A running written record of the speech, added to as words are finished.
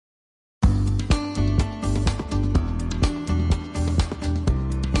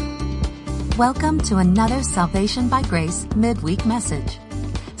Welcome to another Salvation by Grace midweek message.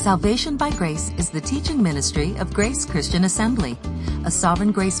 Salvation by Grace is the teaching ministry of Grace Christian Assembly, a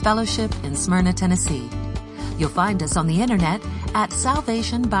Sovereign Grace Fellowship in Smyrna, Tennessee. You'll find us on the internet at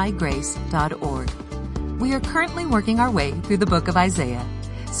salvationbygrace.org. We are currently working our way through the book of Isaiah,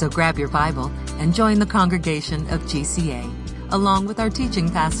 so grab your Bible and join the congregation of GCA, along with our teaching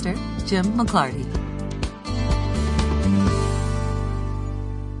pastor, Jim McClarty.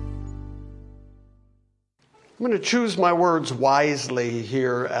 I'm going to choose my words wisely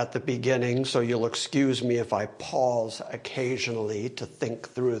here at the beginning, so you'll excuse me if I pause occasionally to think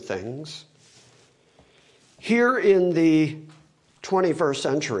through things. Here in the 21st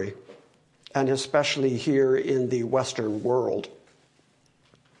century, and especially here in the Western world,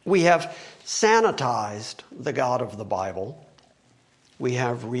 we have sanitized the God of the Bible. We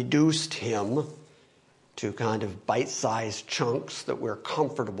have reduced him to kind of bite-sized chunks that we're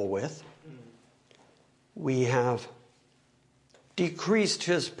comfortable with. We have decreased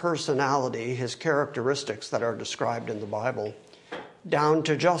his personality, his characteristics that are described in the Bible, down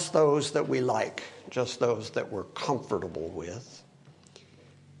to just those that we like, just those that we're comfortable with.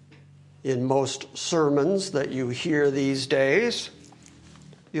 In most sermons that you hear these days,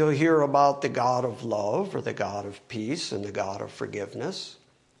 you'll hear about the God of love or the God of peace and the God of forgiveness.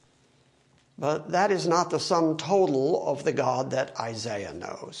 But that is not the sum total of the God that Isaiah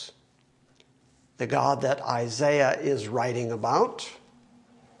knows. The God that Isaiah is writing about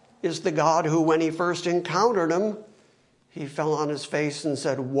is the God who, when he first encountered him, he fell on his face and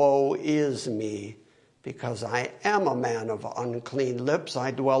said, "Woe is me, because I am a man of unclean lips. I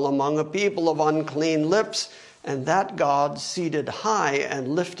dwell among a people of unclean lips." And that God, seated high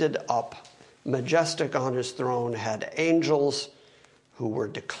and lifted up, majestic on his throne, had angels who were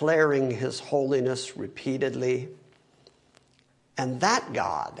declaring his holiness repeatedly. And that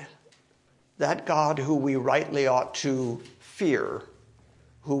God who we rightly ought to fear,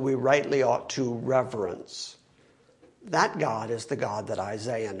 who we rightly ought to reverence, that God is the God that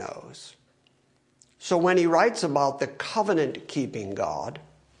Isaiah knows. So when he writes about the covenant-keeping God,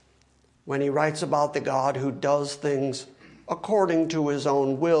 when he writes about the God who does things according to his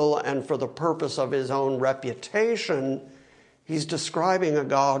own will and for the purpose of his own reputation, he's describing a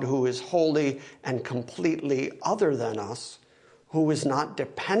God who is wholly and completely other than us, who is not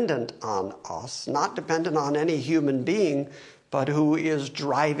dependent on us, not dependent on any human being, but who is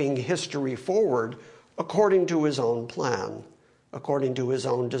driving history forward according to his own plan, according to his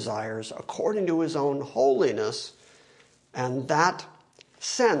own desires, according to his own holiness. And that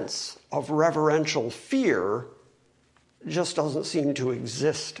sense of reverential fear just doesn't seem to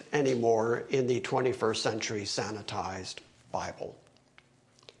exist anymore in the 21st century sanitized Bible.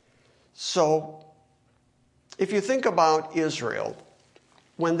 So, if you think about Israel,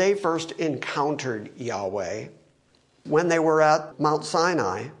 when they first encountered Yahweh, when they were at Mount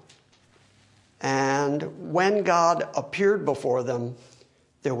Sinai, and when God appeared before them,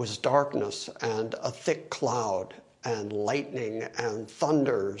 there was darkness and a thick cloud and lightning and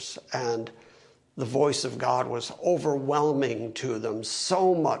thunders, and the voice of God was overwhelming to them,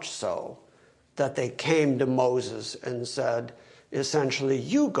 so much so that they came to Moses and said, essentially,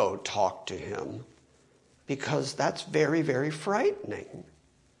 "You go talk to him, because that's very, very frightening."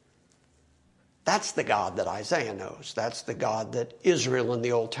 That's the God that Isaiah knows. That's the God that Israel in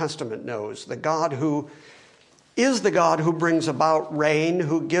the Old Testament knows. The God who is the God who brings about rain,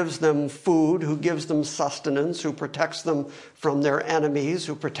 who gives them food, who gives them sustenance, who protects them from their enemies,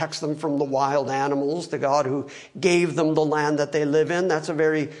 who protects them from the wild animals, the God who gave them the land that they live in. That's a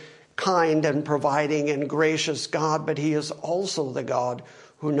very kind and providing and gracious God, but he is also the God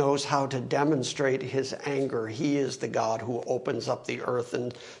who knows how to demonstrate his anger. He is the God who opens up the earth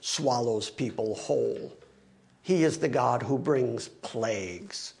and swallows people whole. He is the God who brings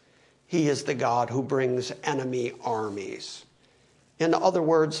plagues. He is the God who brings enemy armies. In other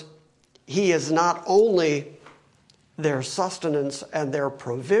words, he is not only their sustenance and their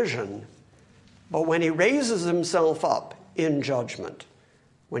provision, but when he raises himself up in judgment,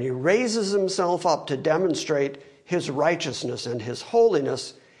 when he raises himself up to demonstrate his righteousness and his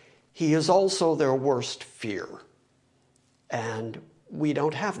holiness, he is also their worst fear. And we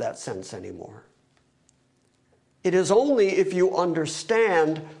don't have that sense anymore. It is only if you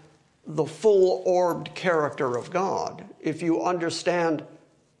understand the full-orbed character of God, if you understand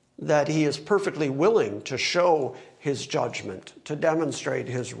that he is perfectly willing to show his judgment, to demonstrate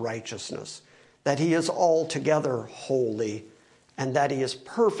his righteousness, that he is altogether holy, and that he is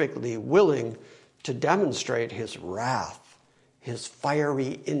perfectly willing to demonstrate his wrath, his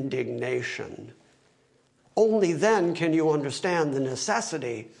fiery indignation. Only then can you understand the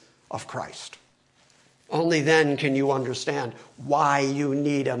necessity of Christ. Only then can you understand why you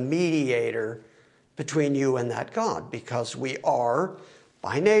need a mediator between you and that God, because we are,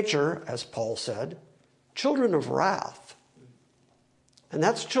 by nature, as Paul said, children of wrath. And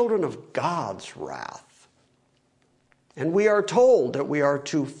that's children of God's wrath. And we are told that we are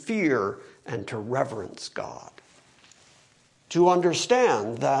to fear and to reverence God. To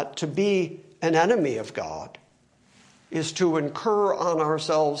understand that to be an enemy of God is to incur on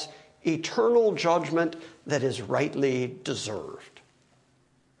ourselves eternal judgment that is rightly deserved.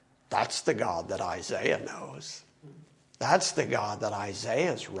 That's the God that Isaiah knows. That's the God that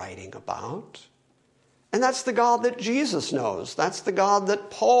Isaiah is writing about. And that's the God that Jesus knows. That's the God that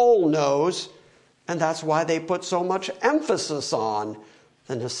Paul knows. And that's why they put so much emphasis on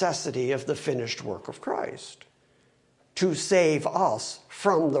the necessity of the finished work of Christ to save us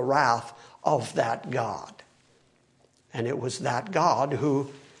from the wrath of that God. And it was that God who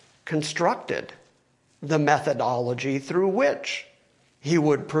constructed the methodology through which he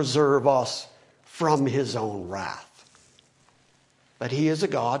would preserve us from his own wrath. But he is a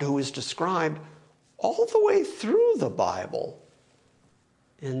God who is described all the way through the Bible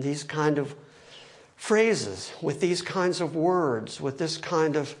in these kind of phrases, with these kinds of words, with this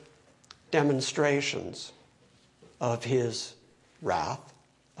kind of demonstrations of his wrath,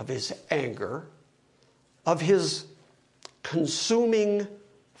 of his anger, of his consuming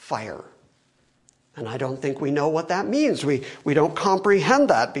fire. And I don't think we know what that means. We don't comprehend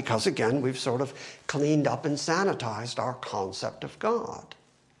that because, again, we've sort of cleaned up and sanitized our concept of God.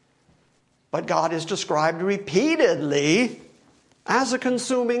 But God is described repeatedly as a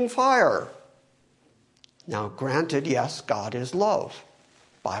consuming fire. Now, granted, yes, God is love.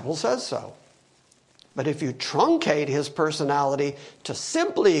 Bible says so. But if you truncate his personality to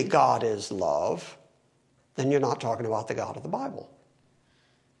simply God is love, then you're not talking about the God of the Bible.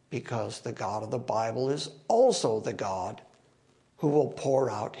 Because the God of the Bible is also the God who will pour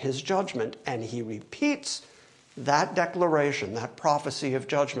out his judgment. And he repeats that declaration, that prophecy of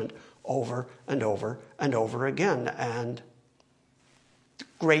judgment over and over and over again. And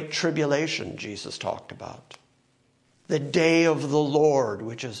great tribulation, Jesus talked about. The day of the Lord,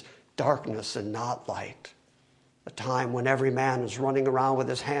 which is darkness and not light. A time when every man is running around with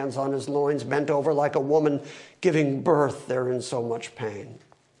his hands on his loins, bent over like a woman giving birth. They're in so much pain.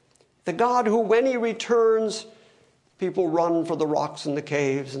 The God who, when he returns, people run for the rocks and the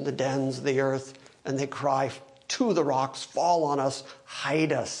caves and the dens of the earth, and they cry to the rocks, fall on us,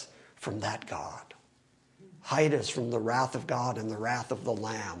 hide us from that God. Hide us from the wrath of God and the wrath of the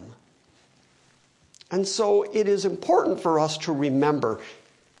Lamb. And so it is important for us to remember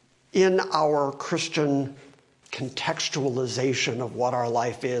in our Christian contextualization of what our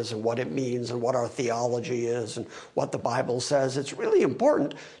life is and what it means and what our theology is and what the Bible says, it's really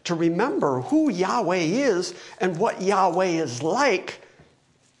important to remember who Yahweh is and what Yahweh is like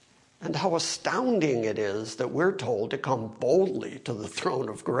and how astounding it is that we're told to come boldly to the throne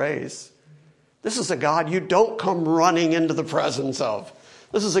of grace. This is a God you don't come running into the presence of.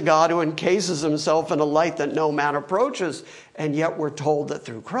 This is a God who encases himself in a light that no man approaches. And yet we're told that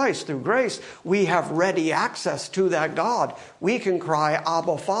through Christ, through grace, we have ready access to that God. We can cry,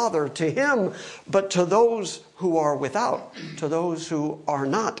 Abba, Father, to him. But to those who are without, to those who are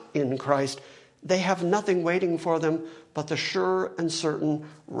not in Christ, they have nothing waiting for them but the sure and certain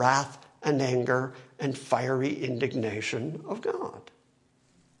wrath and anger and fiery indignation of God.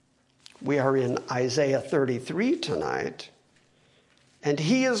 We are in Isaiah 33 tonight. And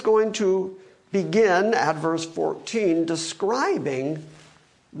he is going to begin at verse 14 describing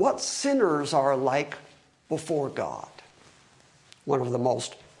what sinners are like before God. One of the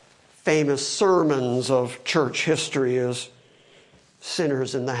most famous sermons of church history is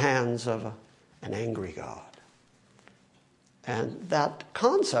sinners in the hands of an angry God. And that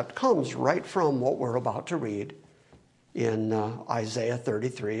concept comes right from what we're about to read in Isaiah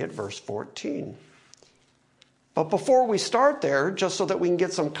 33 at verse 14. But before we start there, just so that we can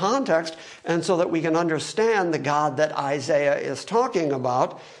get some context and so that we can understand the God that Isaiah is talking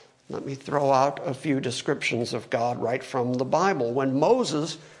about, let me throw out a few descriptions of God right from the Bible. When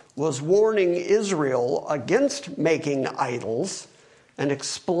Moses was warning Israel against making idols and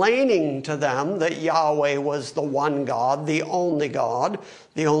explaining to them that Yahweh was the one God, the only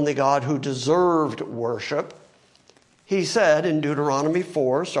God who deserved worship, he said in Deuteronomy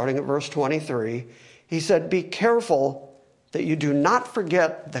 4, starting at verse 23, he said, "Be careful that you do not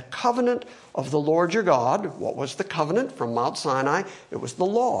forget the covenant of the Lord your God." What was the covenant from Mount Sinai? It was the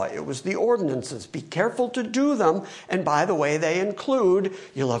law. It was the ordinances. Be careful to do them. And by the way, they include,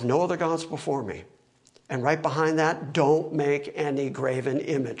 you'll have no other gods before me. And right behind that, don't make any graven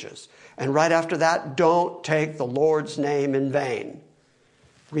images. And right after that, don't take the Lord's name in vain.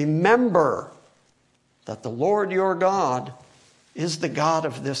 Remember that the Lord your God is the God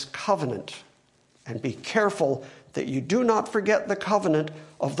of this covenant. And be careful that you do not forget the covenant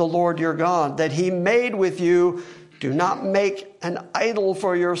of the Lord your God that he made with you. Do not make an idol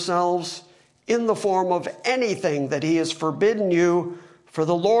for yourselves in the form of anything that he has forbidden you, for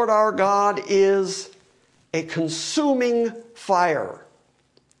the Lord our God is a consuming fire.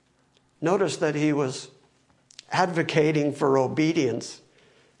 Notice that he was advocating for obedience,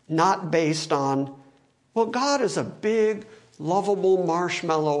 not based on, well, God is a big, lovable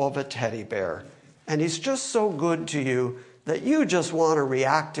marshmallow of a teddy bear, and he's just so good to you that you just want to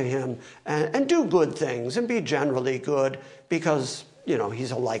react to him and do good things and be generally good because,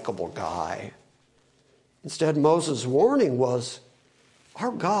 he's a likable guy. Instead, Moses' warning was,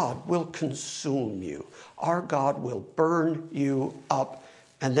 our God will consume you. Our God will burn you up.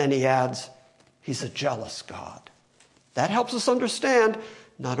 And then he adds, he's a jealous God. That helps us understand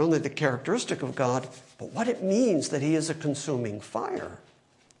not only the characteristic of God, but what it means that he is a consuming fire.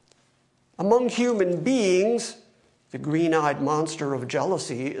 Among human beings, the green-eyed monster of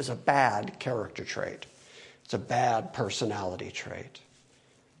jealousy is a bad character trait. It's a bad personality trait.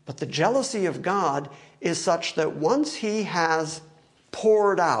 But the jealousy of God is such that once he has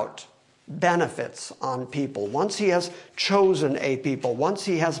poured out benefits on people, once he has chosen a people, once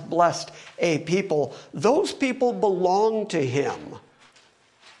he has blessed a people, those people belong to him.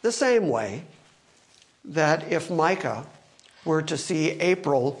 The same way that if Micah were to see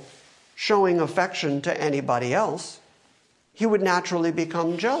April showing affection to anybody else, he would naturally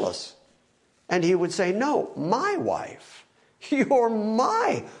become jealous. And he would say, no, my wife. You're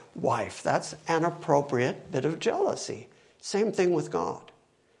my wife. That's an appropriate bit of jealousy. Same thing with God.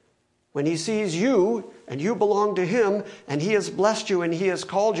 When he sees you and you belong to him and he has blessed you and he has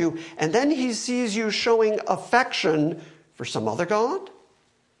called you, and then he sees you showing affection for some other god,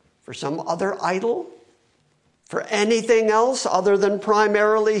 for some other idol, for anything else other than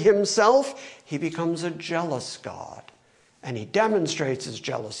primarily himself, he becomes a jealous God. And he demonstrates his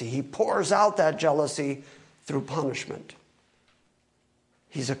jealousy. He pours out that jealousy through punishment.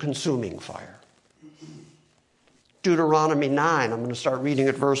 He's a consuming fire. Deuteronomy 9, I'm going to start reading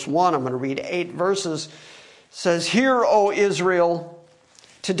at verse 1. I'm going to read 8 verses. It says, "Hear, O Israel,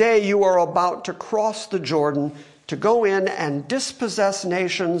 today you are about to cross the Jordan to go in and dispossess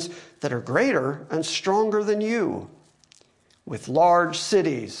nations that are greater and stronger than you, with large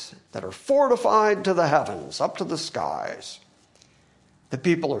cities that are fortified to the heavens, up to the skies. The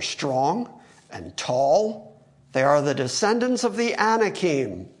people are strong and tall. They are the descendants of the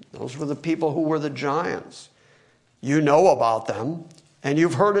Anakim." Those were the people who were the giants. "You know about them, and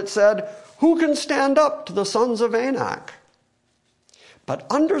you've heard it said, 'Who can stand up to the sons of Anak?' But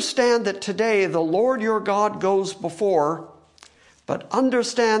understand that today the Lord your God goes before, but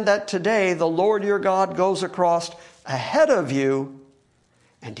understand that today the Lord your God goes across ahead of you,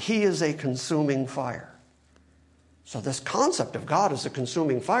 and he is a consuming fire." So this concept of God as a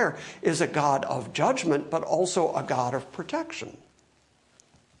consuming fire is a God of judgment, but also a God of protection.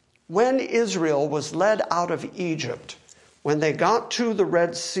 When Israel was led out of Egypt, when they got to the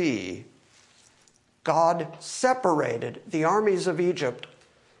Red Sea, God separated the armies of Egypt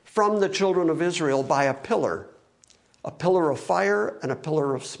from the children of Israel by a pillar of fire and a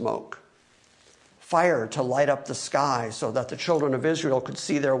pillar of smoke. Fire to light up the sky so that the children of Israel could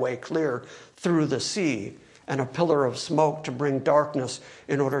see their way clear through the sea, and a pillar of smoke to bring darkness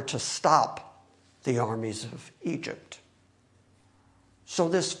in order to stop the armies of Egypt. So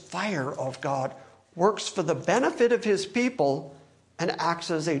this fire of God works for the benefit of his people and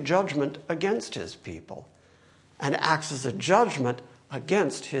acts as a judgment against his people, and acts as a judgment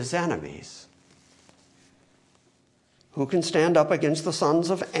against his enemies. "Who can stand up against the sons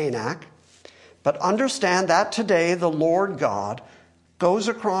of Anak? But understand that today the Lord God goes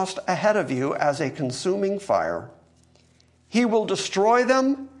across ahead of you as a consuming fire. He will destroy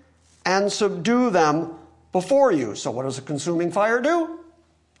them and subdue them before you." So what does a consuming fire do?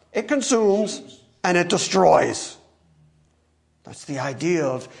 It consumes and it destroys. That's the idea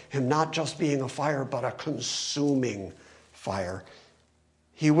of him not just being a fire, but a consuming fire.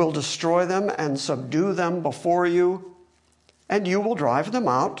 He will destroy them and subdue them before you, and you will drive them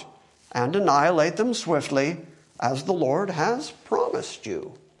out and annihilate them swiftly, as the Lord has promised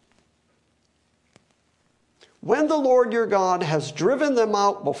you. When the Lord your God has driven them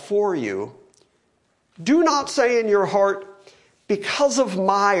out before you, do not say in your heart, "Because of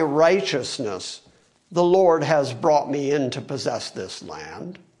my righteousness, the Lord has brought me in to possess this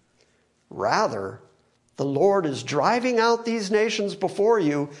land." Rather, The Lord is driving out these nations before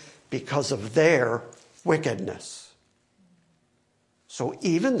you because of their wickedness. So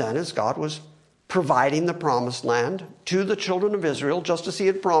even then, as God was providing the promised land to the children of Israel, just as he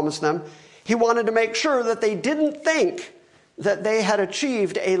had promised them, he wanted to make sure that they didn't think that they had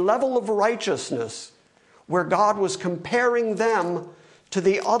achieved a level of righteousness where God was comparing them to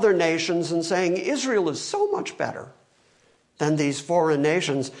the other nations and saying, Israel is so much better than these foreign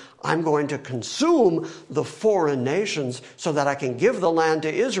nations. I'm going to consume the foreign nations so that I can give the land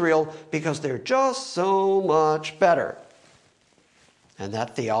to Israel because they're just so much better. And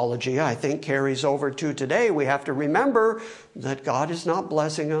that theology, I think, carries over to today. We have to remember that God is not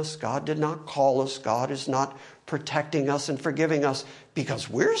blessing us. God did not call us. God is not protecting us and forgiving us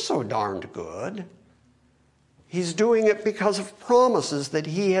because we're so darned good. He's doing it because of promises that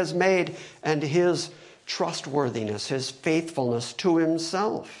he has made and his trustworthiness, his faithfulness to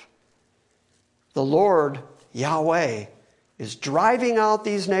himself. The Lord, Yahweh, is driving out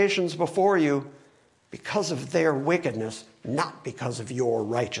these nations before you because of their wickedness, not because of your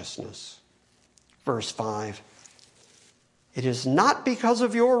righteousness. Verse 5. It is not because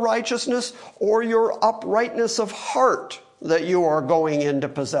of your righteousness or your uprightness of heart that you are going in to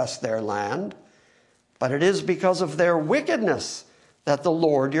possess their land, but it is because of their wickedness that the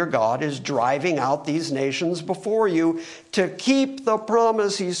Lord your God is driving out these nations before you to keep the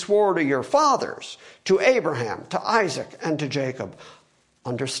promise he swore to your fathers, to Abraham, to Isaac, and to Jacob.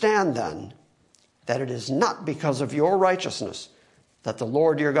 Understand then that it is not because of your righteousness that the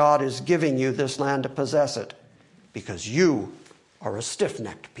Lord your God is giving you this land to possess it, because you are a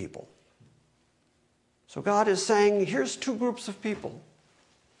stiff-necked people. So God is saying, here's two groups of people.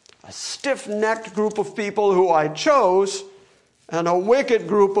 A stiff-necked group of people who I chose, and a wicked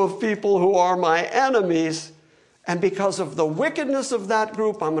group of people who are my enemies. And because of the wickedness of that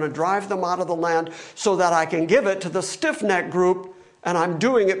group, I'm going to drive them out of the land so that I can give it to the stiff-necked group. And I'm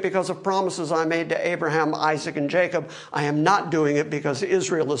doing it because of promises I made to Abraham, Isaac, and Jacob. I am not doing it because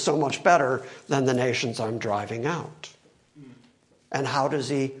Israel is so much better than the nations I'm driving out. And how does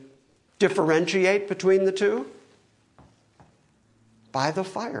he differentiate between the two? By the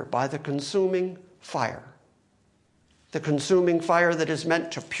fire, by the consuming fire. The consuming fire that is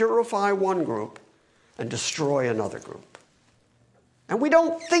meant to purify one group and destroy another group. And we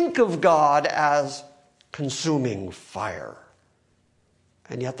don't think of God as consuming fire.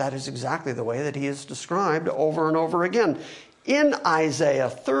 And yet that is exactly the way that he is described over and over again. In Isaiah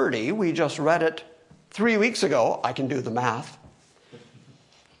 30, we just read it 3 weeks ago. I can do the math.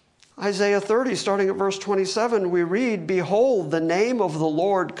 Isaiah 30, starting at verse 27, we read, Behold, the name of the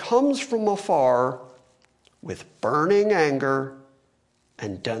Lord comes from afar with burning anger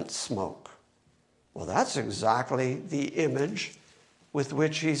and dense smoke. Well, that's exactly the image with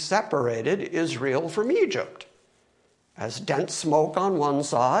which he separated Israel from Egypt. As dense smoke on one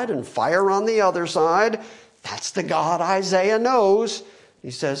side and fire on the other side, that's the God Isaiah knows.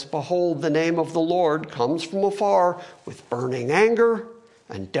 He says, Behold, the name of the Lord comes from afar with burning anger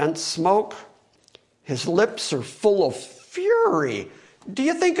and dense smoke. His lips are full of fury. Do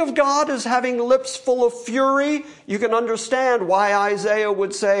you think of God as having lips full of fury? You can understand why Isaiah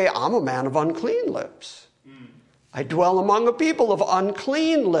would say, I'm a man of unclean lips. I dwell among a people of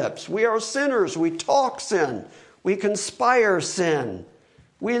unclean lips. We are sinners. We talk sin. We conspire sin.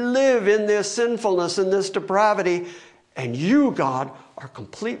 We live in this sinfulness and this depravity. And you, God, are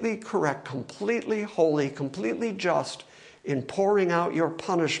completely correct, completely holy, completely just in pouring out your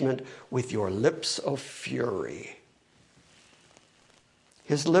punishment with your lips of fury.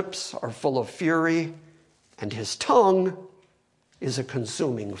 His lips are full of fury, and his tongue is a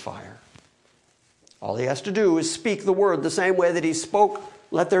consuming fire. All he has to do is speak the word the same way that he spoke,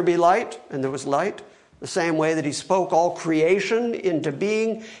 let there be light, and there was light. The same way that he spoke all creation into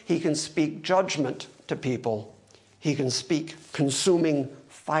being, he can speak judgment to people. He can speak consuming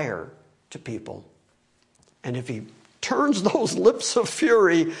fire to people. And if he turns those lips of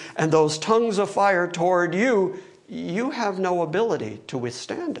fury and those tongues of fire toward you, you have no ability to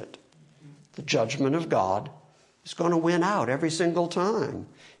withstand it. The judgment of God is going to win out every single time.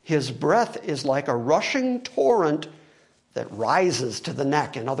 His breath is like a rushing torrent that rises to the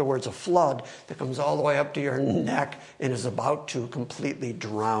neck. In other words, a flood that comes all the way up to your neck and is about to completely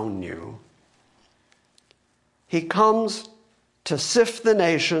drown you. He comes to sift the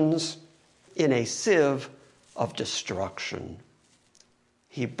nations in a sieve of destruction.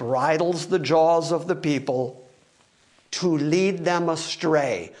 He bridles the jaws of the people to lead them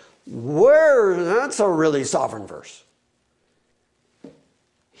astray. That's a really sovereign verse.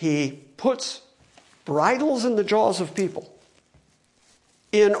 He puts bridles in the jaws of people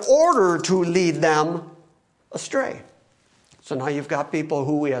in order to lead them astray. So now you've got people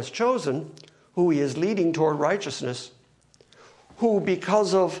who he has chosen, who he is leading toward righteousness, who,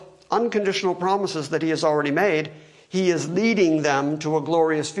 because of unconditional promises that he has already made, he is leading them to a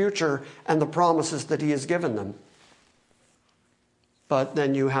glorious future and the promises that he has given them. But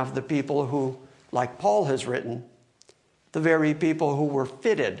then you have the people who, like Paul has written, the very people who were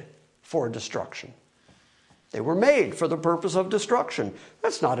fitted for destruction. They were made for the purpose of destruction.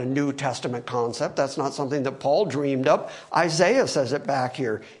 That's not a New Testament concept. That's not something that Paul dreamed up. Isaiah says it back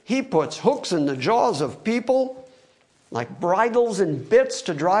here. He puts hooks in the jaws of people, like bridles and bits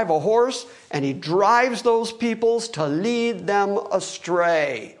to drive a horse, and he drives those peoples to lead them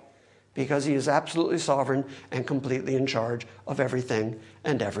astray, because he is absolutely sovereign and completely in charge of everything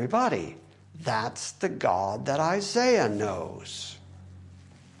and everybody. That's the God that Isaiah knows.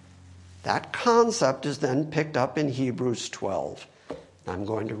 That concept is then picked up in Hebrews 12. I'm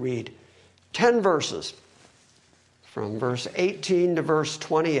going to read 10 verses from verse 18 to verse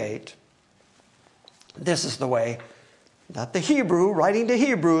 28. This is the way that the Hebrew, writing to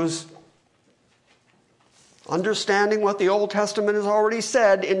Hebrews, understanding what the Old Testament has already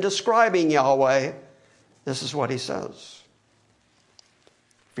said in describing Yahweh, this is what he says.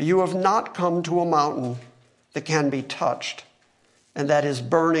 For you have not come to a mountain that can be touched, and that is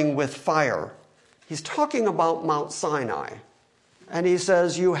burning with fire. He's talking about Mount Sinai. And he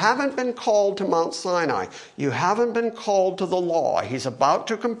says, you haven't been called to Mount Sinai. You haven't been called to the law. He's about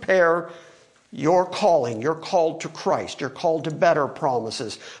to compare your calling. You're called to Christ. You're called to better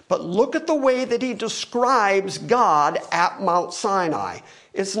promises. But look at the way that he describes God at Mount Sinai.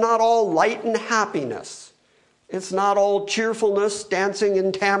 It's not all light and happiness. It's not all cheerfulness, dancing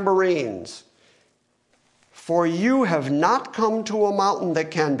and tambourines. For you have not come to a mountain that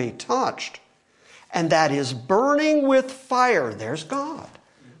can be touched, and that is burning with fire. There's God.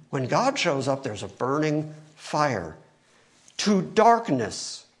 When God shows up, there's a burning fire. To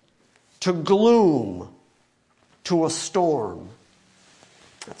darkness, to gloom, to a storm.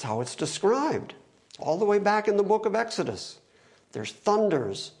 That's how it's described. All the way back in the book of Exodus. There's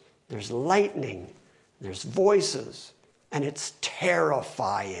thunders, there's lightning, there's voices, and it's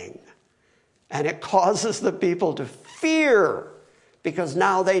terrifying. And it causes the people to fear, because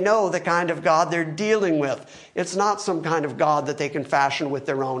now they know the kind of God they're dealing with. It's not some kind of God that they can fashion with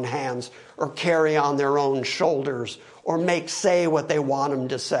their own hands or carry on their own shoulders or make say what they want him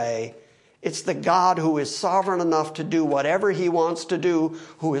to say. It's the God who is sovereign enough to do whatever he wants to do,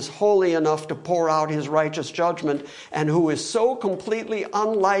 who is holy enough to pour out his righteous judgment, and who is so completely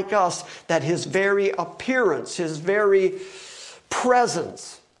unlike us that his very appearance, his very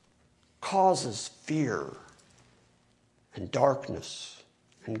presence causes fear and darkness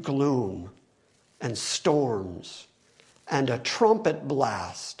and gloom and storms and a trumpet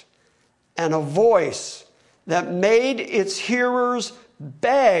blast and a voice that made its hearers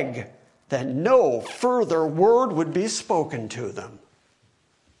beg that no further word would be spoken to them.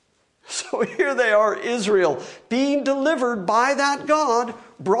 So here they are, Israel, being delivered by that God,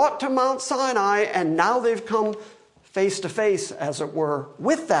 brought to Mount Sinai, and now they've come face to face, as it were,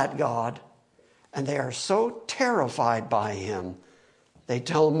 with that God, and they are so terrified by him, they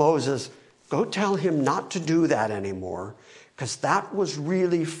tell Moses, go tell him not to do that anymore, because that was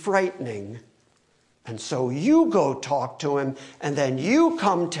really frightening. And so you go talk to him, and then you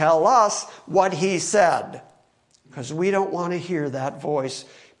come tell us what he said, because we don't want to hear that voice,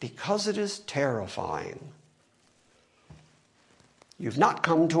 because it is terrifying. You've not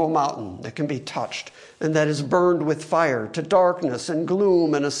come to a mountain that can be touched and that is burned with fire, to darkness and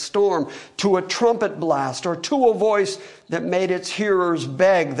gloom and a storm, to a trumpet blast, or to a voice that made its hearers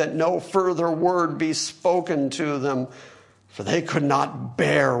beg that no further word be spoken to them, for they could not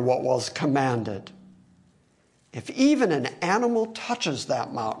bear what was commanded. If even an animal touches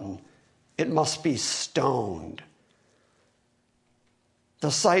that mountain, it must be stoned.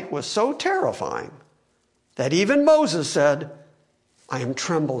 The sight was so terrifying that even Moses said, I am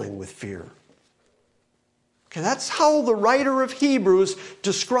trembling with fear. Okay, that's how the writer of Hebrews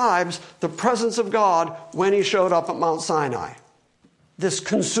describes the presence of God when he showed up at Mount Sinai. This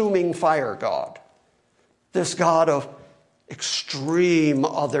consuming fire God. This God of extreme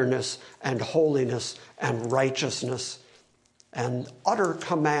otherness and holiness and righteousness and utter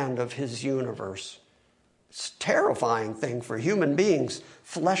command of his universe. It's a terrifying thing for human beings,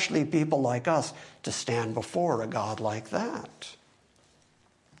 fleshly people like us, to stand before a God like that.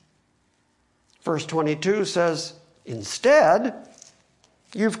 Verse 22 says, instead,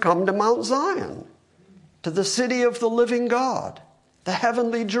 you've come to Mount Zion, to the city of the living God, the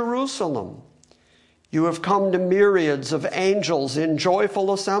heavenly Jerusalem. You have come to myriads of angels in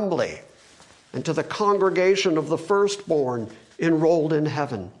joyful assembly. and to the congregation of the firstborn enrolled in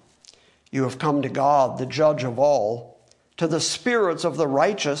heaven. You have come to God, the judge of all, to the spirits of the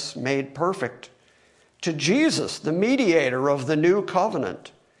righteous made perfect, to Jesus, the mediator of the new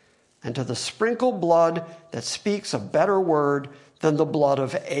covenant, and to the sprinkled blood that speaks a better word than the blood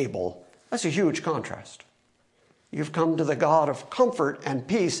of Abel. That's a huge contrast. You've come to the God of comfort and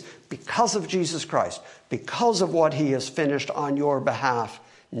peace because of Jesus Christ, because of what he has finished on your behalf.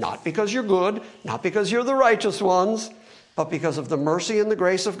 Not because you're good, not because you're the righteous ones, but because of the mercy and the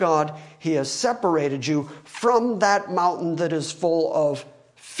grace of God, he has separated you from that mountain that is full of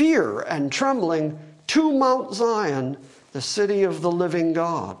fear and trembling to Mount Zion, the city of the living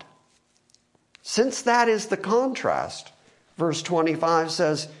God. Since that is the contrast, verse 25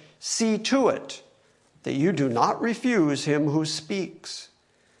 says, see to it that you do not refuse him who speaks.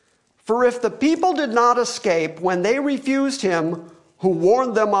 For if the people did not escape when they refused him who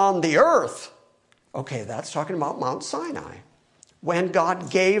warned them on the earth, okay, that's talking about Mount Sinai, when God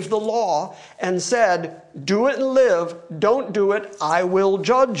gave the law and said, do it and live, don't do it, I will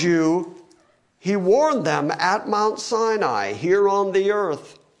judge you. He warned them at Mount Sinai, here on the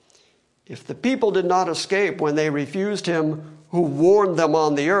earth. If the people did not escape when they refused him who warned them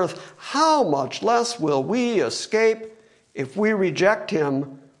on the earth, how much less will we escape if we reject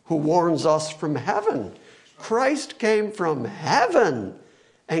him who warns us from heaven? Christ came from heaven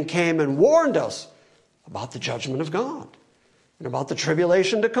and came and warned us about the judgment of God and about the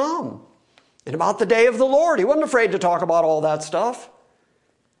tribulation to come and about the day of the Lord. He wasn't afraid to talk about all that stuff.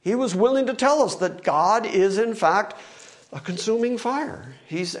 He was willing to tell us that God is, in fact, a consuming fire.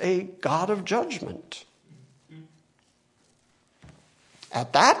 He's a God of judgment.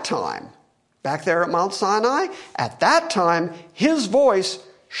 At that time, back there at Mount Sinai, at that time, his voice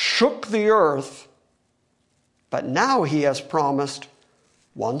shook the earth. But now he has promised,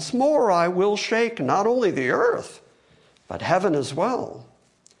 once more I will shake not only the earth, but heaven as well.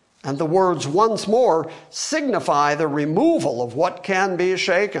 And the words once more signify the removal of what can be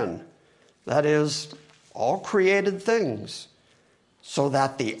shaken. That is, all created things, so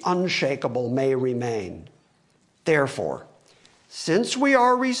that the unshakable may remain. Therefore, since we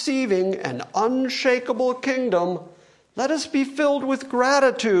are receiving an unshakable kingdom, let us be filled with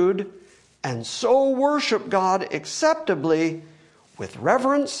gratitude and so worship God acceptably with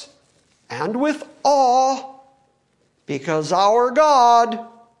reverence and with awe, because our God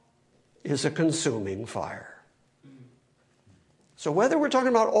is a consuming fire. So whether we're talking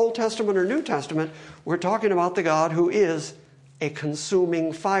about Old Testament or New Testament, we're talking about the God who is a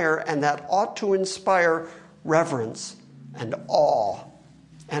consuming fire, and that ought to inspire reverence and awe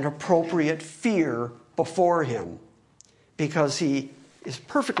and appropriate fear before him, because he is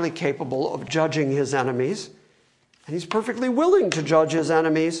perfectly capable of judging his enemies, and he's perfectly willing to judge his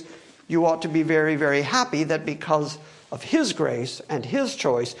enemies. You ought to be very, very happy that because of his grace and his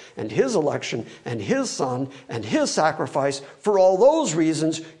choice and his election and his son and his sacrifice, for all those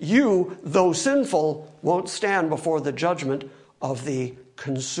reasons, you, though sinful, won't stand before the judgment of the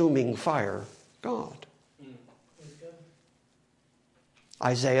consuming fire God.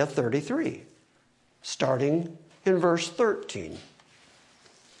 Isaiah 33, starting in verse 13.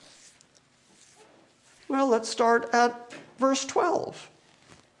 Well, let's start at verse 12.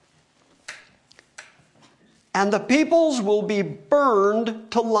 And the peoples will be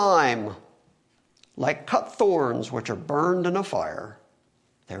burned to lime, like cut thorns which are burned in a fire.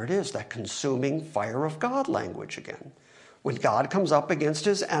 There it is, that consuming fire of God language again. When God comes up against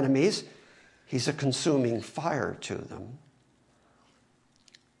his enemies, he's a consuming fire to them.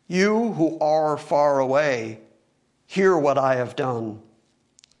 You who are far away, hear what I have done.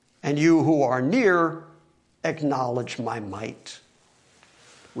 And you who are near, acknowledge my might.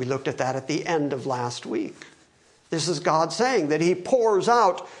 We looked at that at the end of last week. This is God saying that he pours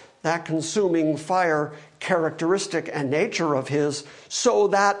out that consuming fire characteristic and nature of his, so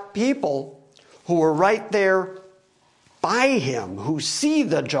that people who are right there by him, who see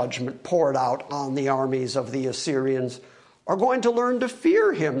the judgment poured out on the armies of the Assyrians, are going to learn to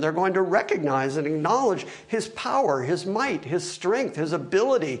fear him. They're going to recognize and acknowledge his power, his might, his strength, his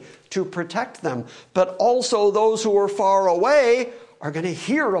ability to protect them. But also those who are far away are going to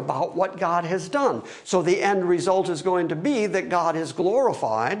hear about what God has done. So the end result is going to be that God is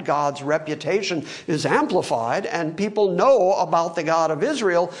glorified, God's reputation is amplified, and people know about the God of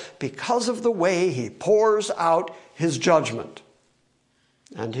Israel because of the way he pours out his judgment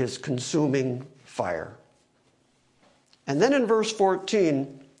and his consuming fire. And then in verse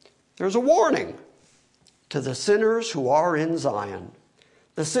 14, there's a warning to the sinners who are in Zion,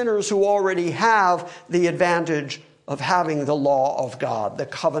 the sinners who already have the advantage of having the law of God, the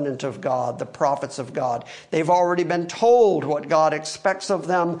covenant of God, the prophets of God. They've already been told what God expects of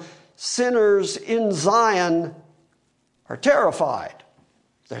them. Sinners in Zion are terrified.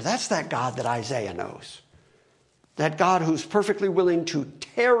 That's that God that Isaiah knows. That God who's perfectly willing to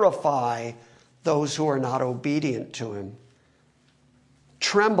terrify those who are not obedient to him.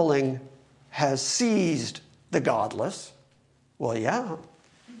 Trembling has seized the godless. Well, yeah,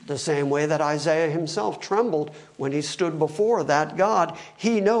 the same way that Isaiah himself trembled when he stood before that God.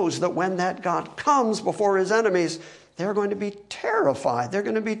 He knows that when that God comes before his enemies, they're going to be terrified. They're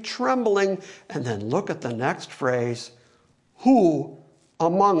going to be trembling. And then look at the next phrase. Who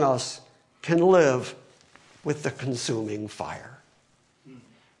among us can live with the consuming fire?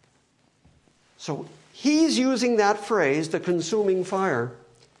 So he's using that phrase, the consuming fire,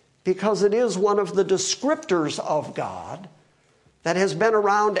 because it is one of the descriptors of God that has been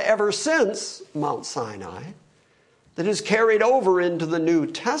around ever since Mount Sinai, that is carried over into the New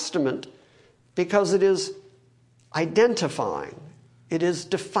Testament because it is identifying, it is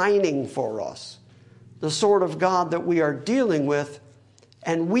defining for us the sort of God that we are dealing with,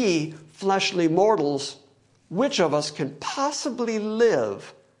 and we, fleshly mortals, which of us can possibly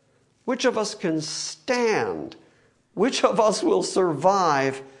live? Which of us can stand? Which of us will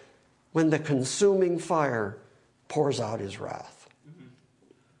survive when the consuming fire pours out his wrath?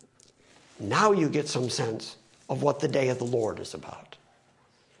 Now you get some sense of what the day of the Lord is about.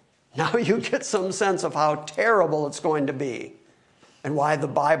 Now you get some sense of how terrible it's going to be, and why the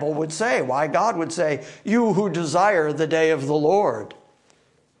Bible would say, why God would say, you who desire the day of the Lord.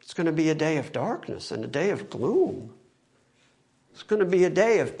 It's going to be a day of darkness and a day of gloom. It's going to be a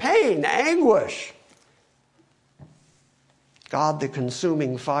day of pain, anguish. God, the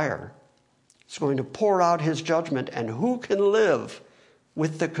consuming fire, is going to pour out his judgment. And who can live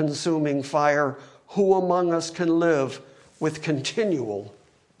with the consuming fire? Who among us can live with continual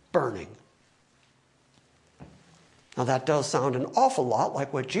burning? Now that does sound an awful lot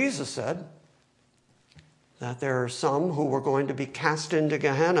like what Jesus said, that there are some who were going to be cast into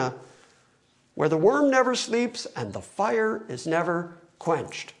Gehenna, where the worm never sleeps and the fire is never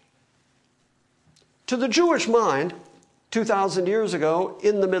quenched. To the Jewish mind, 2,000 years ago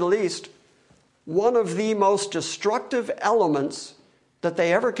in the Middle East, one of the most destructive elements that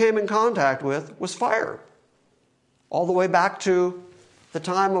they ever came in contact with was fire. All the way back to the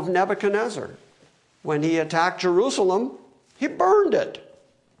time of Nebuchadnezzar. When he attacked Jerusalem, he burned it.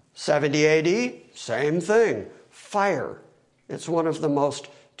 70 AD, same thing. Fire. It's one of the most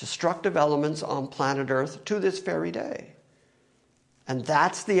destructive elements on planet Earth to this very day. And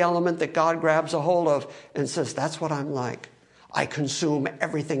that's the element that God grabs a hold of and says, that's what I'm like. I consume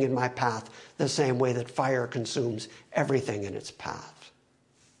everything in my path the same way that fire consumes everything in its path.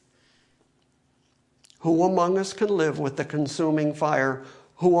 Who among us can live with the consuming fire?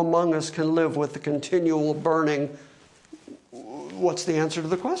 Who among us can live with the continual burning? What's the answer to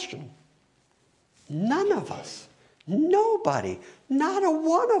the question? None of us. Nobody. Not a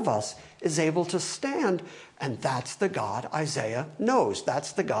one of us is able to stand. And that's the God Isaiah knows.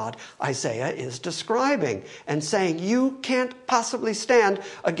 That's the God Isaiah is describing and saying, you can't possibly stand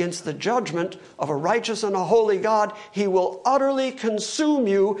against the judgment of a righteous and a holy God. He will utterly consume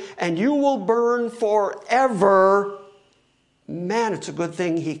you and you will burn forever. Man, it's a good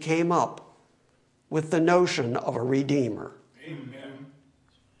thing he came up with the notion of a redeemer. Amen.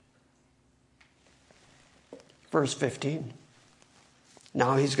 Verse 15.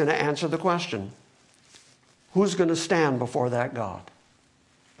 Now he's going to answer the question. Who's going to stand before that God?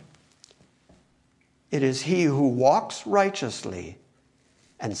 It is he who walks righteously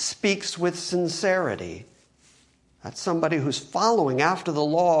and speaks with sincerity. That's somebody who's following after the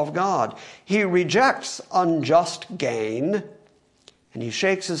law of God. He rejects unjust gain, and he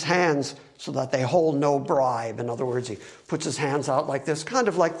shakes his hands so that they hold no bribe. In other words, he puts his hands out like this, kind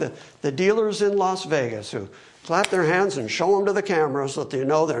of like the dealers in Las Vegas who clap their hands and show them to the camera so that you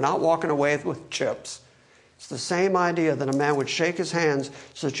know they're not walking away with chips. It's the same idea that a man would shake his hands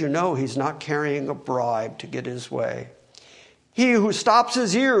so that you know he's not carrying a bribe to get his way. He who stops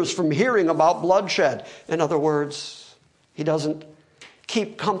his ears from hearing about bloodshed. In other words, he doesn't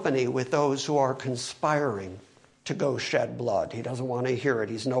keep company with those who are conspiring to go shed blood. He doesn't want to hear it.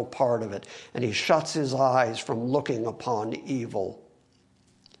 He's no part of it. And he shuts his eyes from looking upon evil.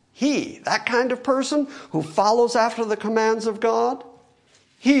 He, that kind of person who follows after the commands of God,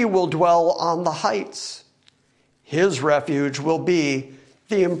 he will dwell on the heights. His refuge will be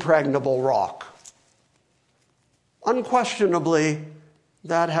the impregnable rock. Unquestionably,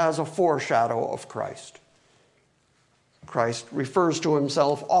 that has a foreshadow of Christ. Christ refers to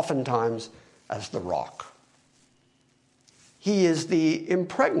himself oftentimes as the rock. He is the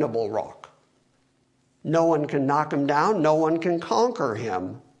impregnable rock. No one can knock him down. No one can conquer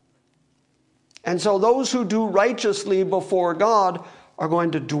him. And so those who do righteously before God are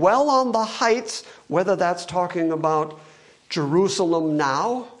going to dwell on the heights, whether that's talking about Jerusalem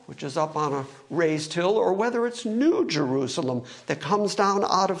now, which is up on a raised hill, or whether it's New Jerusalem that comes down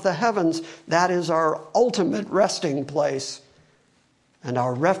out of the heavens. That is our ultimate resting place. And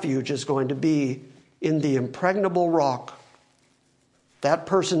our refuge is going to be in the impregnable rock. That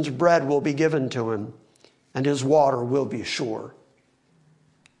person's bread will be given to him, and his water will be sure.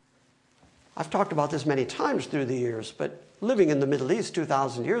 I've talked about this many times through the years, but living in the Middle East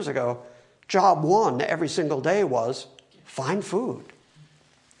 2,000 years ago, job one every single day was find food.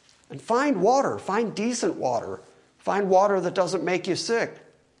 And find water, find decent water. Find water that doesn't make you sick.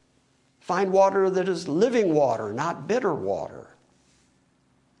 Find water that is living water, not bitter water.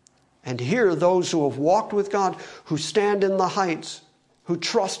 And here, those who have walked with God, who stand in the heights, who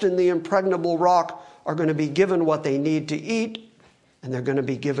trust in the impregnable rock, are going to be given what they need to eat, and they're going to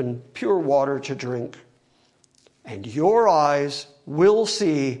be given pure water to drink. And your eyes will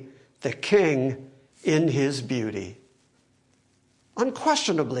see the King in his beauty.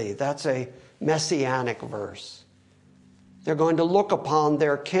 Unquestionably, that's a messianic verse. They're going to look upon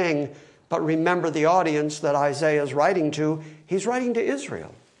their King, but remember the audience that Isaiah is writing to. He's writing to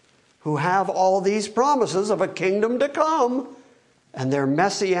Israel, who have all these promises of a kingdom to come, and their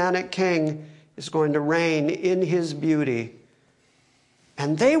messianic King is going to reign in his beauty.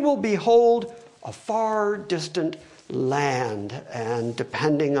 And they will behold a far distant land. And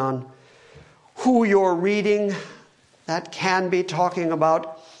depending on who you're reading, that can be talking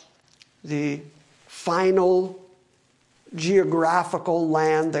about the final geographical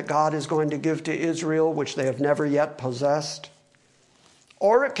land that God is going to give to Israel, which they have never yet possessed.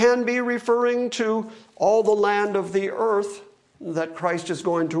 Or it can be referring to all the land of the earth that Christ is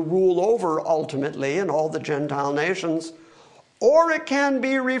going to rule over ultimately, and all the Gentile nations. Or it can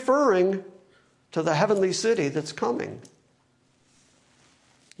be referring to the heavenly city that's coming.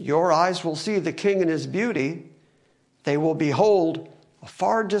 Your eyes will see the King in his beauty. They will behold a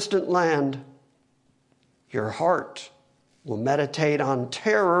far distant land. Your heart will meditate on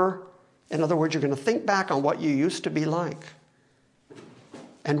terror. In other words, you're going to think back on what you used to be like.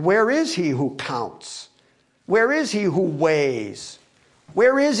 And where is he who counts? Where is he who weighs?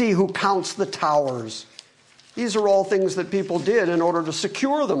 Where is he who counts the towers? These are all things that people did in order to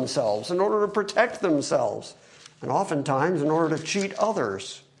secure themselves, in order to protect themselves, and oftentimes in order to cheat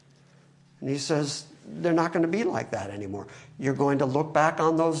others. And he says, they're not going to be like that anymore. You're going to look back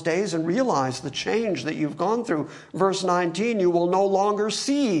on those days and realize the change that you've gone through. Verse 19, you will no longer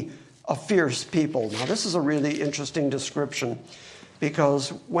see a fierce people. Now, this is a really interesting description, because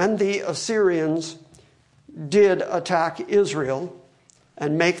when the Assyrians did attack Israel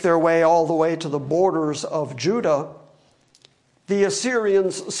and make their way all the way to the borders of Judah, the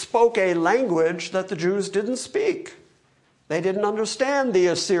Assyrians spoke a language that the Jews didn't speak. They didn't understand the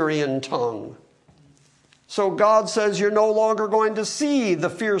Assyrian tongue. So God says you're no longer going to see the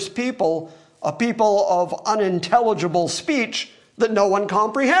fierce people, a people of unintelligible speech that no one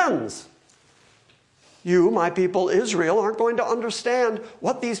comprehends. You, my people Israel, aren't going to understand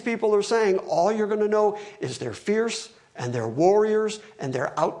what these people are saying. All you're going to know is they're fierce and they're warriors and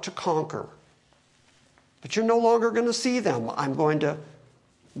they're out to conquer. But you're no longer going to see them. I'm going to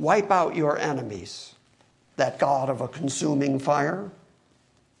wipe out your enemies, that God of a consuming fire.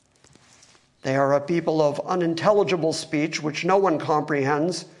 They are a people of unintelligible speech, which no one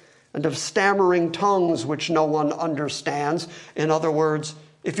comprehends, and of stammering tongues, which no one understands. In other words,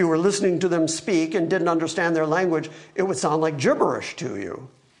 if you were listening to them speak and didn't understand their language, it would sound like gibberish to you.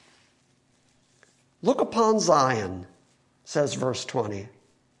 Look upon Zion, says verse 20.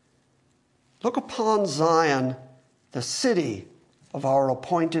 Look upon Zion, the city of our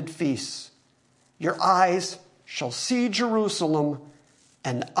appointed feasts. Your eyes shall see Jerusalem,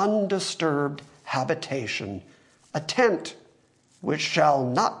 an undisturbed habitation, a tent which shall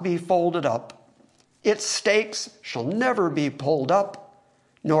not be folded up. Its stakes shall never be pulled up,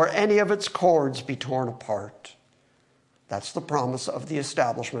 nor any of its cords be torn apart. That's the promise of the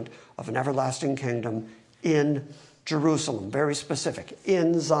establishment of an everlasting kingdom in Jerusalem. Very specific.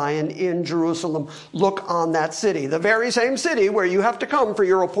 In Zion, in Jerusalem. Look on that city. The very same city where you have to come for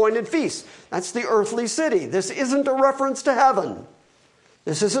your appointed feast. That's the earthly city. This isn't a reference to heaven.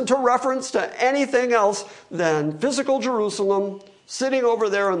 This isn't a reference to anything else than physical Jerusalem sitting over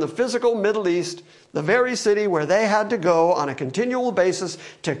there in the physical Middle East, the very city where they had to go on a continual basis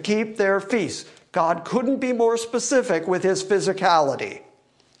to keep their feasts. God couldn't be more specific with his physicality.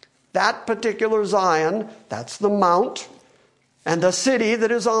 That particular Zion, that's the mount And the city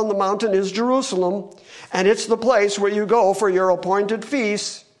that is on the mountain is Jerusalem, and it's the place where you go for your appointed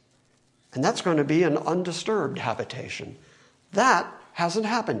feasts. And that's going to be an undisturbed habitation. That hasn't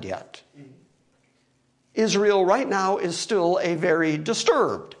happened yet. Israel right now is still a very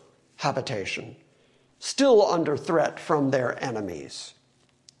disturbed habitation, still under threat from their enemies.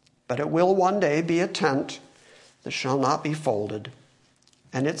 But it will one day be a tent that shall not be folded,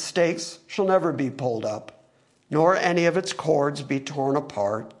 and its stakes shall never be pulled up, nor any of its cords be torn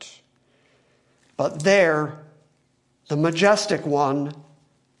apart. But there, the majestic one,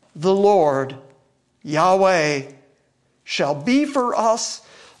 the Lord, Yahweh, shall be for us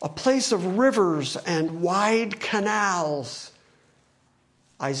a place of rivers and wide canals.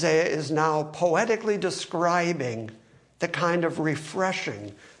 Isaiah is now poetically describing the kind of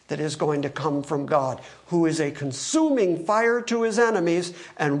refreshing that is going to come from God, who is a consuming fire to his enemies.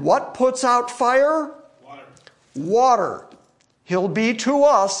 And what puts out fire? Water. He'll be to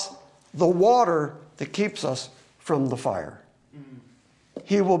us the water that keeps us from the fire.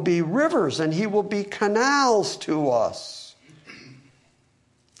 He will be rivers and he will be canals to us,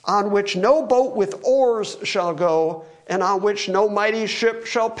 on which no boat with oars shall go, and on which no mighty ship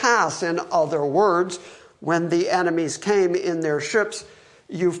shall pass. In other words, when the enemies came in their ships,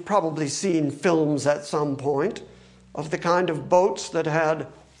 you've probably seen films at some point of the kind of boats that had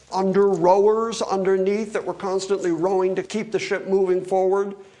under rowers underneath that were constantly rowing to keep the ship moving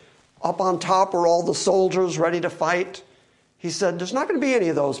forward. Up on top were all the soldiers ready to fight. He said, there's not going to be any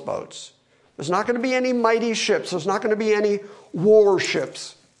of those boats. There's not going to be any mighty ships. There's not going to be any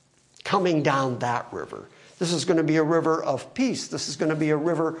warships coming down that river. This is going to be a river of peace. This is going to be a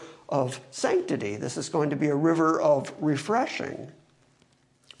river of sanctity. This is going to be a river of refreshing.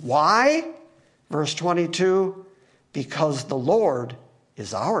 Why? Verse 22, because the Lord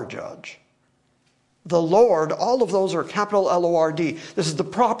is our judge. The Lord, all of those are capital L-O-R-D. This is the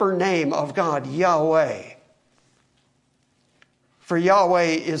proper name of God, Yahweh. For Yahweh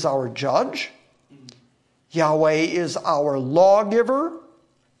is our judge. Yahweh is our lawgiver.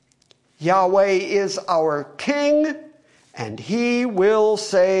 Yahweh is our king, and he will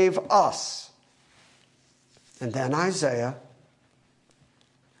save us. And then Isaiah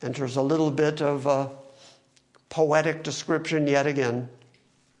enters a little bit of a poetic description yet again.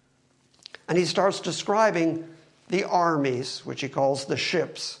 And he starts describing the armies, which he calls the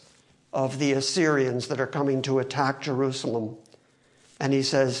ships of the Assyrians that are coming to attack Jerusalem. And he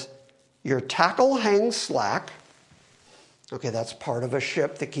says, your tackle hangs slack. Okay, that's part of a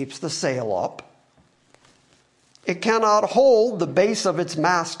ship that keeps the sail up. It cannot hold the base of its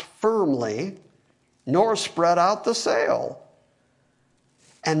mast firmly, nor spread out the sail.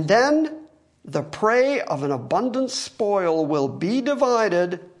 And then the prey of an abundant spoil will be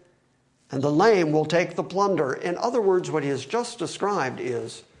divided, and the lame will take the plunder. In other words, what he has just described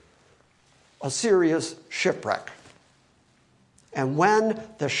is Assyria's shipwreck. And when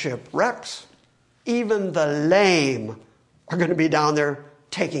the ship wrecks, even the lame are going to be down there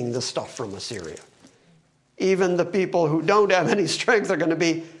taking the stuff from Assyria. Even the people who don't have any strength are going to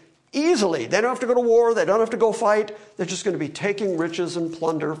be easily. They don't have to go to war. They don't have to go fight. They're just going to be taking riches and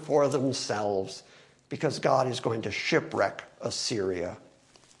plunder for themselves because God is going to shipwreck Assyria.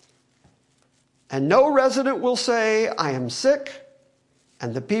 And no resident will say, I am sick,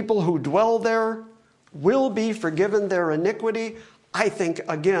 and the people who dwell there will be forgiven their iniquity. I think,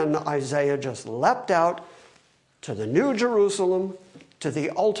 again, Isaiah just leapt out to the New Jerusalem, to the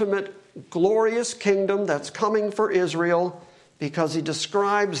ultimate glorious kingdom that's coming for Israel, because he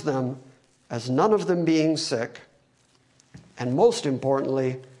describes them as none of them being sick. And most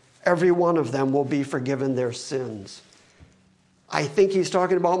importantly, every one of them will be forgiven their sins. I think he's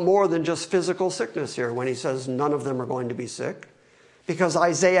talking about more than just physical sickness here when he says none of them are going to be sick, because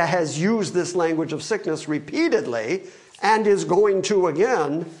Isaiah has used this language of sickness repeatedly and is going to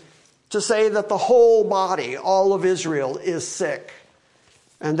again to say that the whole body, all of Israel, is sick,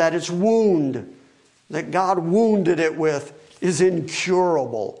 and that its wound that God wounded it with is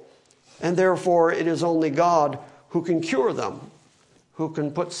incurable, and therefore it is only God who can cure them, who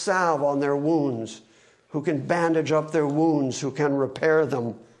can put salve on their wounds, who can bandage up their wounds, who can repair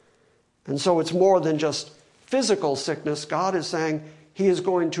them. And so it's more than just physical sickness. God is saying he is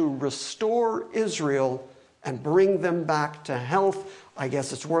going to restore Israel and bring them back to health. I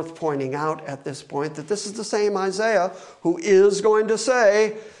guess it's worth pointing out at this point that this is the same Isaiah who is going to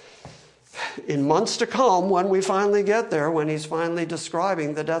say, in months to come, when we finally get there, when he's finally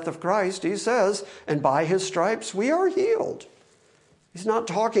describing the death of Christ, he says, and by his stripes we are healed. He's not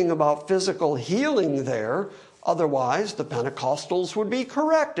talking about physical healing there. Otherwise, the Pentecostals would be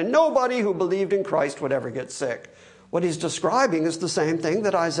correct, and nobody who believed in Christ would ever get sick. What he's describing is the same thing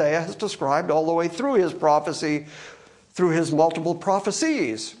that Isaiah has described all the way through his prophecy, through his multiple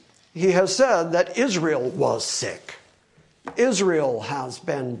prophecies. He has said that Israel was sick. Israel has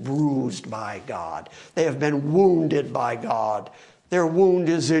been bruised by God. They have been wounded by God. Their wound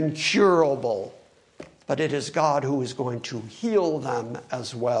is incurable. But it is God who is going to heal them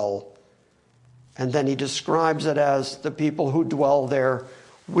as well. And then he describes it as the people who dwell there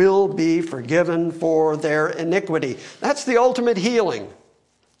will be forgiven for their iniquity. That's the ultimate healing.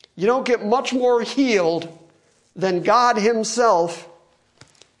 You don't get much more healed than God himself,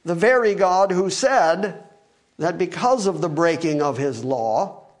 the very God who said that because of the breaking of his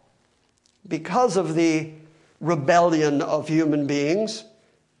law, because of the rebellion of human beings,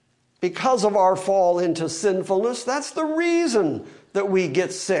 because of our fall into sinfulness, that's the reason that we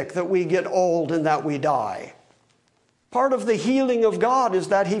get sick, that we get old, and that we die. Part of the healing of God is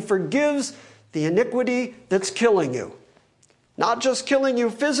that he forgives the iniquity that's killing you. Not just killing you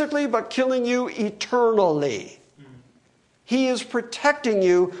physically, but killing you eternally. He is protecting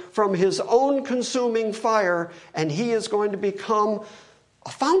you from his own consuming fire, and he is going to become a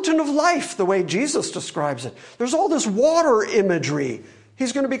fountain of life, the way Jesus describes it. There's all this water imagery.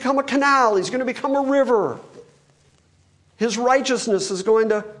 He's going to become a canal. He's going to become a river. His righteousness is going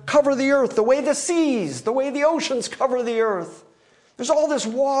to cover the earth the way the seas, the way the oceans cover the earth. There's all this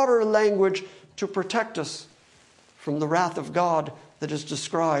water language to protect us from the wrath of God that is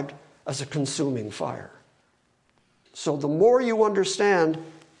described as a consuming fire. So the more you understand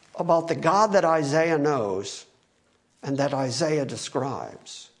about the God that Isaiah knows and that Isaiah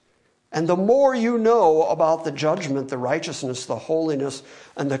describes, and the more you know about the judgment, the righteousness, the holiness,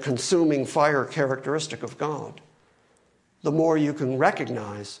 and the consuming fire characteristic of God, the more you can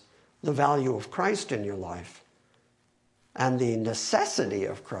recognize the value of Christ in your life and the necessity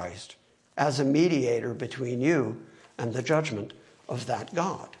of Christ as a mediator between you and the judgment of that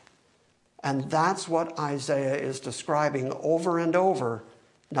God. And that's what Isaiah is describing over and over,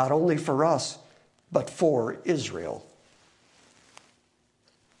 not only for us, but for Israel.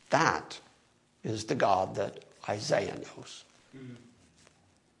 That is the God that Isaiah knows.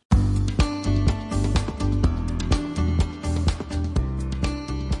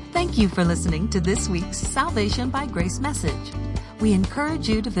 Thank you for listening to this week's Salvation by Grace message. We encourage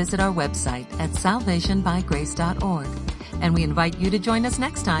you to visit our website at salvationbygrace.org, and we invite you to join us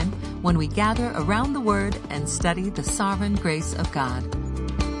next time when we gather around the Word and study the sovereign grace of God.